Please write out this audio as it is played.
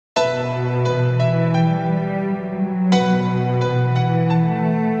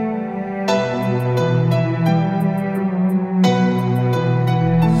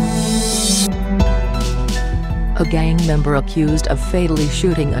gang member accused of fatally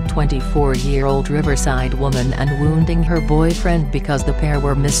shooting a 24-year-old Riverside woman and wounding her boyfriend because the pair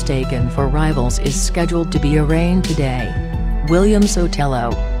were mistaken for rivals is scheduled to be arraigned today. William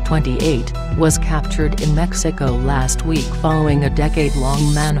Sotelo, 28, was captured in Mexico last week following a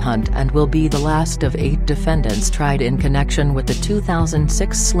decade-long manhunt and will be the last of 8 defendants tried in connection with the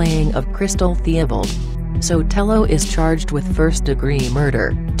 2006 slaying of Crystal Theobald. Sotelo is charged with first-degree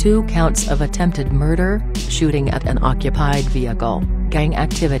murder, 2 counts of attempted murder, shooting at an occupied vehicle, gang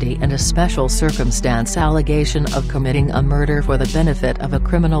activity and a special circumstance allegation of committing a murder for the benefit of a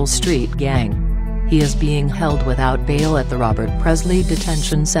criminal street gang. He is being held without bail at the Robert Presley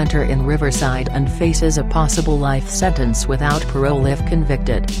Detention Center in Riverside and faces a possible life sentence without parole if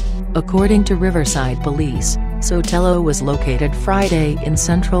convicted. According to Riverside police, Sotelo was located Friday in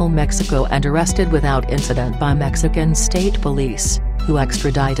central Mexico and arrested without incident by Mexican state police, who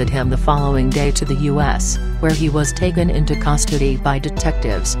extradited him the following day to the U.S., where he was taken into custody by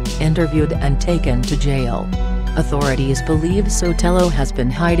detectives, interviewed and taken to jail. Authorities believe Sotelo has been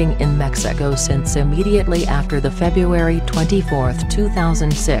hiding in Mexico since immediately after the February 24,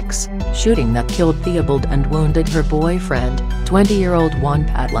 2006, shooting that killed Theobald and wounded her boyfriend, 20-year-old Juan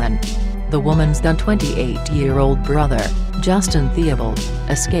Patlan. The woman's then 28-year-old brother, Justin Theobald,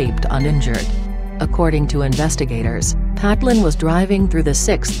 escaped uninjured. According to investigators, Patlan was driving through the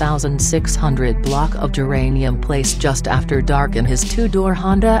 6600 block of Geranium Place just after dark in his 2-door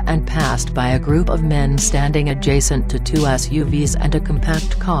Honda and passed by a group of men standing adjacent to 2 SUVs and a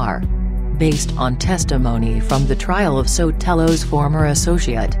compact car. Based on testimony from the trial of Sotelo's former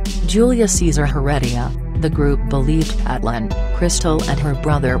associate, Julia Cesar Heredia, the group believed Patlan, Crystal and her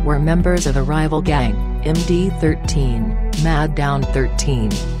brother were members of a rival gang, MD13, Mad Down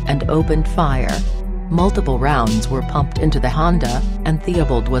 13, and opened fire. Multiple rounds were pumped into the Honda, and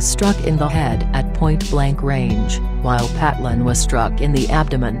Theobald was struck in the head at point-blank range, while Patlan was struck in the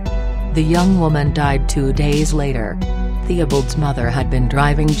abdomen. The young woman died 2 days later. Theobald's mother had been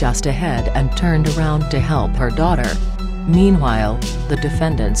driving just ahead and turned around to help her daughter. Meanwhile, the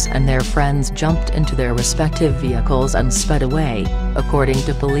defendants and their friends jumped into their respective vehicles and sped away, according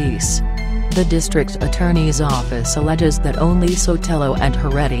to police. The district attorney's office alleges that only Sotelo and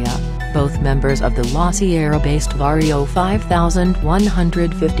Heredia, both members of the La Sierra-based Varrio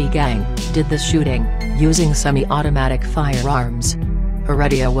 5150 gang, did the shooting, using semi-automatic firearms.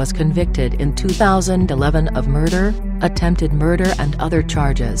 Heredia was convicted in 2011 of murder, attempted murder and other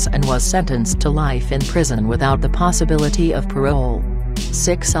charges and was sentenced to life in prison without the possibility of parole.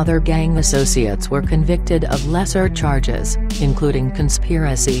 6 other gang associates were convicted of lesser charges, including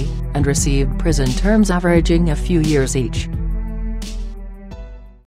conspiracy, and received prison terms averaging a few years each.